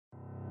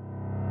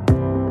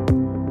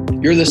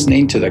You're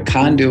listening to the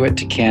Conduit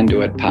to Can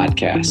Do It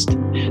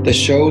podcast, the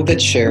show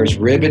that shares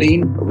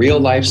riveting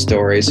real-life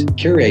stories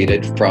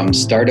curated from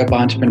startup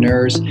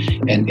entrepreneurs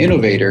and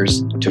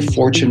innovators to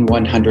Fortune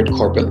 100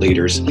 corporate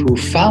leaders who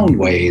found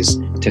ways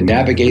to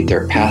navigate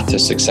their path to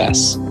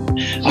success.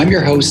 I'm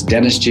your host,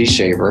 Dennis G.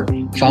 Shaver,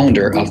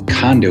 founder of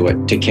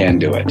Conduit to Can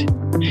Do It.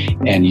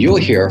 And you'll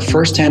hear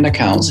firsthand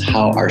accounts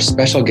how our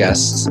special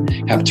guests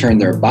have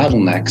turned their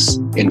bottlenecks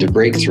into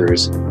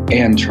breakthroughs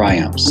and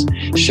triumphs,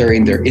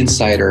 sharing their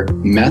insider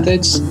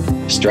methods,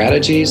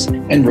 strategies,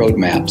 and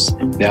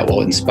roadmaps that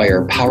will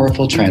inspire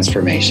powerful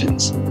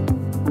transformations.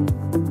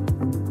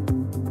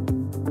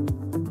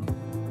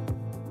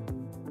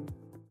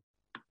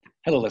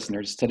 Hello,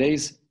 listeners.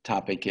 Today's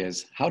topic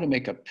is how to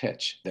make a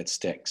pitch that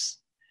sticks.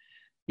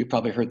 You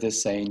probably heard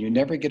this saying, you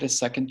never get a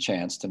second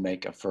chance to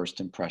make a first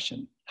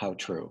impression. How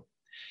true.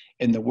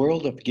 In the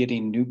world of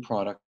getting new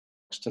products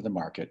to the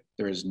market,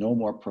 there is no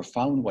more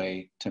profound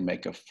way to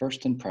make a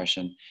first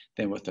impression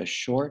than with a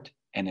short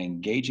and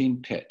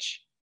engaging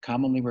pitch,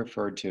 commonly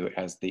referred to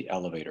as the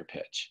elevator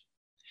pitch.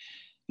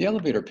 The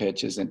elevator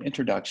pitch is an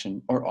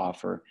introduction or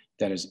offer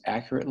that is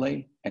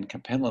accurately and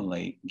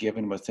compellingly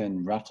given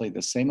within roughly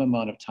the same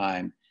amount of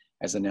time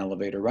as an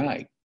elevator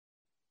ride.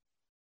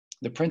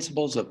 The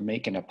principles of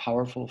making a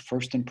powerful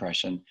first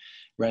impression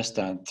rest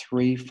on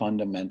three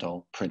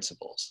fundamental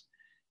principles,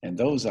 and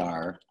those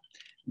are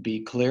be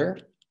clear,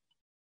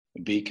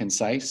 be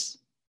concise,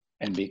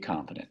 and be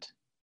confident.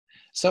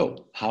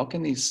 So, how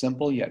can these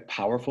simple yet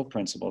powerful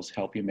principles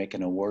help you make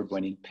an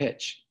award-winning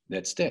pitch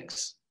that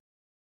sticks?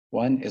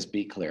 One is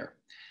be clear.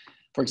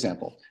 For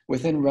example,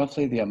 within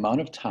roughly the amount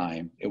of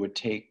time it would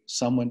take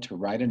someone to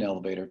ride an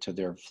elevator to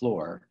their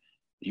floor,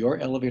 your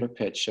elevator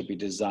pitch should be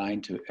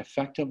designed to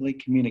effectively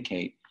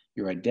communicate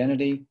your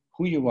identity,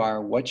 who you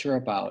are, what you're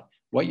about,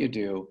 what you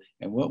do,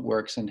 and what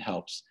works and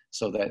helps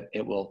so that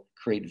it will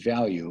create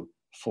value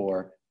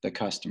for the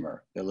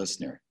customer, the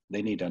listener.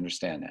 They need to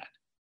understand that.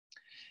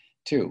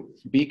 Two,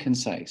 be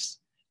concise.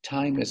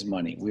 Time is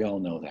money. We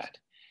all know that.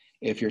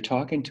 If you're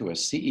talking to a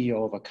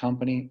CEO of a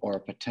company or a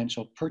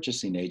potential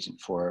purchasing agent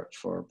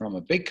from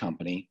a big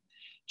company,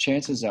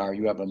 chances are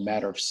you have a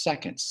matter of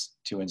seconds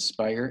to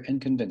inspire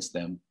and convince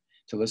them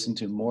to listen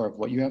to more of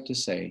what you have to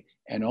say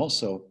and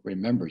also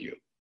remember you.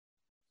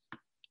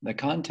 The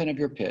content of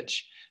your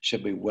pitch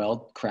should be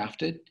well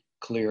crafted,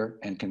 clear,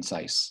 and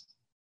concise.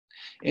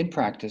 In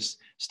practice,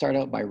 start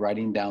out by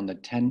writing down the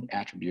 10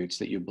 attributes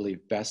that you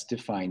believe best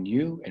define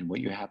you and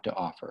what you have to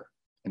offer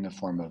in the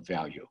form of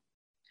value.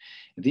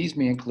 These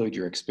may include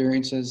your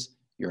experiences,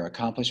 your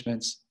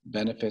accomplishments,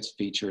 benefits,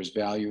 features,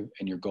 value,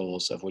 and your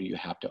goals of what you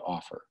have to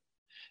offer.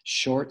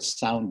 Short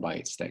sound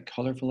bites that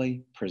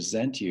colorfully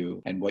present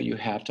you and what you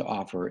have to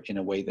offer in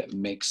a way that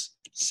makes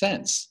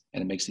sense,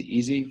 and it makes it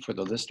easy for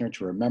the listener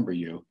to remember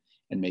you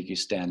and make you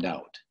stand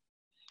out.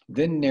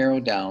 Then narrow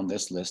down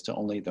this list to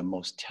only the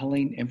most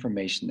telling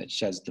information that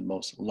sheds the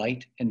most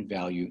light and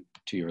value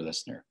to your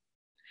listener.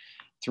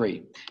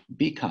 Three,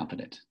 be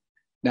confident.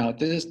 Now,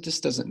 this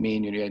doesn't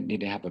mean you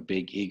need to have a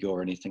big ego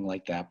or anything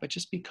like that, but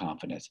just be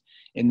confident.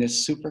 In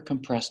this super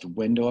compressed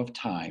window of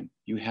time,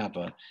 you have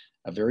a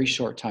very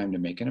short time to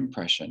make an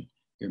impression.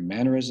 Your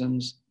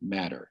mannerisms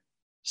matter.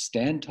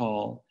 Stand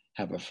tall,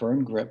 have a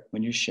firm grip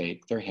when you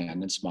shake their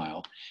hand and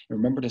smile. And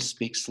remember to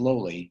speak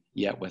slowly,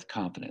 yet with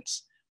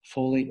confidence,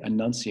 fully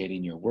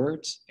enunciating your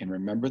words, and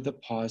remember the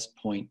pause,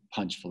 point,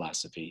 punch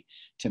philosophy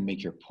to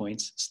make your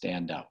points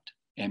stand out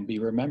and be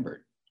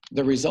remembered.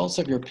 The results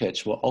of your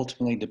pitch will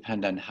ultimately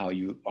depend on how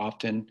you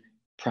often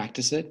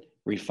practice it,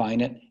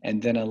 refine it,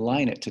 and then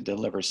align it to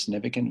deliver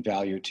significant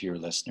value to your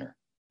listener.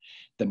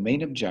 The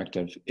main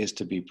objective is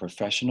to be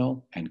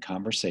professional and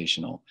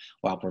conversational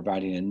while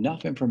providing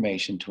enough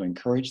information to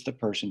encourage the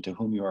person to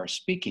whom you are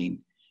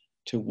speaking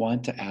to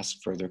want to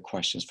ask further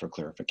questions for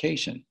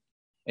clarification.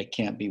 It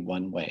can't be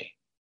one way.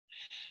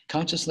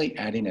 Consciously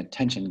adding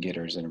attention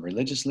getters and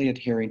religiously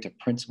adhering to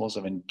principles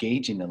of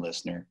engaging the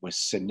listener with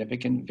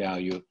significant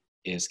value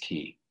is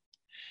key.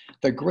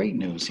 The great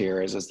news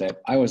here is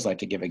that I always like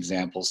to give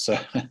examples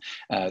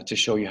to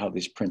show you how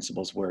these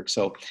principles work.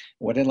 So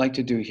what I'd like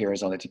to do here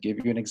is I'd like to give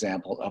you an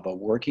example of a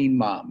working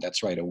mom.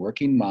 That's right, a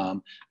working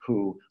mom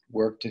who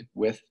worked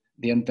with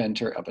the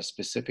inventor of a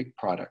specific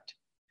product.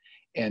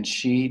 And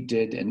she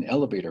did an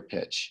elevator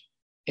pitch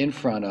in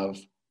front of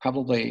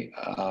probably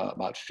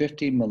about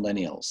 50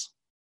 millennials.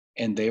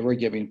 And they were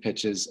giving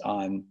pitches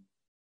on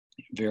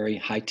very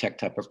high-tech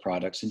type of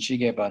products. And she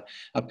gave a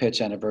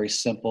pitch on a very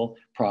simple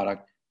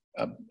product.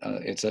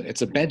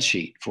 It's a bed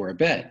sheet for a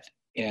bed,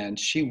 and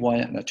she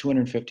won a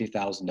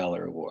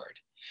 $250,000 award.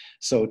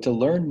 So to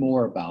learn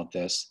more about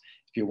this,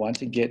 if you want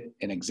to get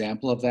an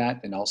example of that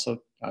and also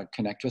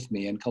connect with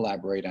me and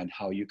collaborate on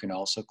how you can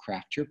also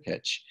craft your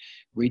pitch,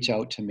 reach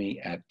out to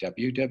me at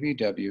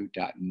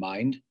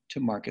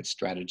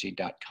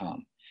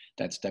www.mindtomarketstrategy.com.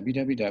 That's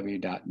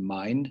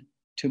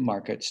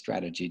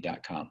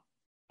www.mindtomarketstrategy.com.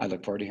 I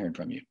look forward to hearing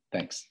from you.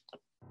 Thanks.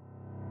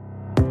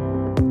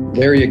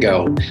 There you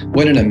go.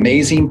 What an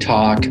amazing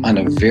talk on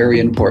a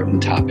very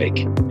important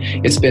topic.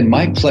 It's been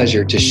my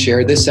pleasure to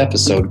share this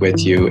episode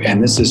with you,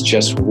 and this is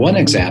just one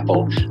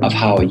example of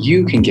how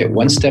you can get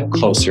one step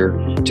closer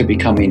to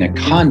becoming a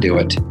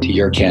conduit to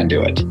your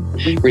can-do-it.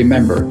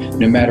 Remember,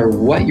 no matter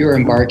what you're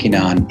embarking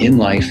on in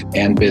life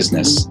and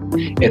business,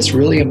 it's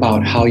really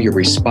about how you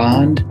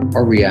respond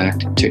or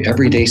react to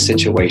everyday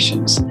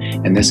situations,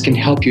 and this can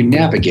help you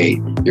navigate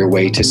your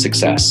way to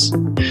success.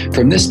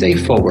 From this day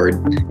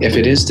forward, if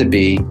it is to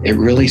be, it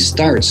really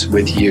starts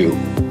with you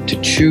to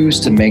choose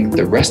to make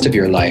the rest of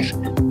your life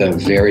the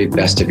very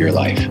best of your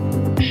life.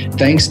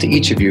 Thanks to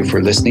each of you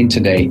for listening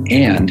today,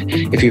 and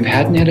if you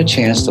hadn't had a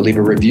chance to leave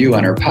a review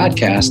on our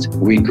podcast,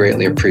 we'd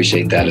greatly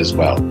appreciate that as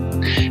well.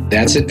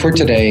 That's it for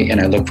today, and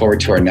I look forward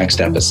to our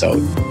next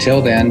episode.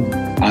 Till then,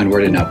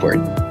 onward and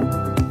upward.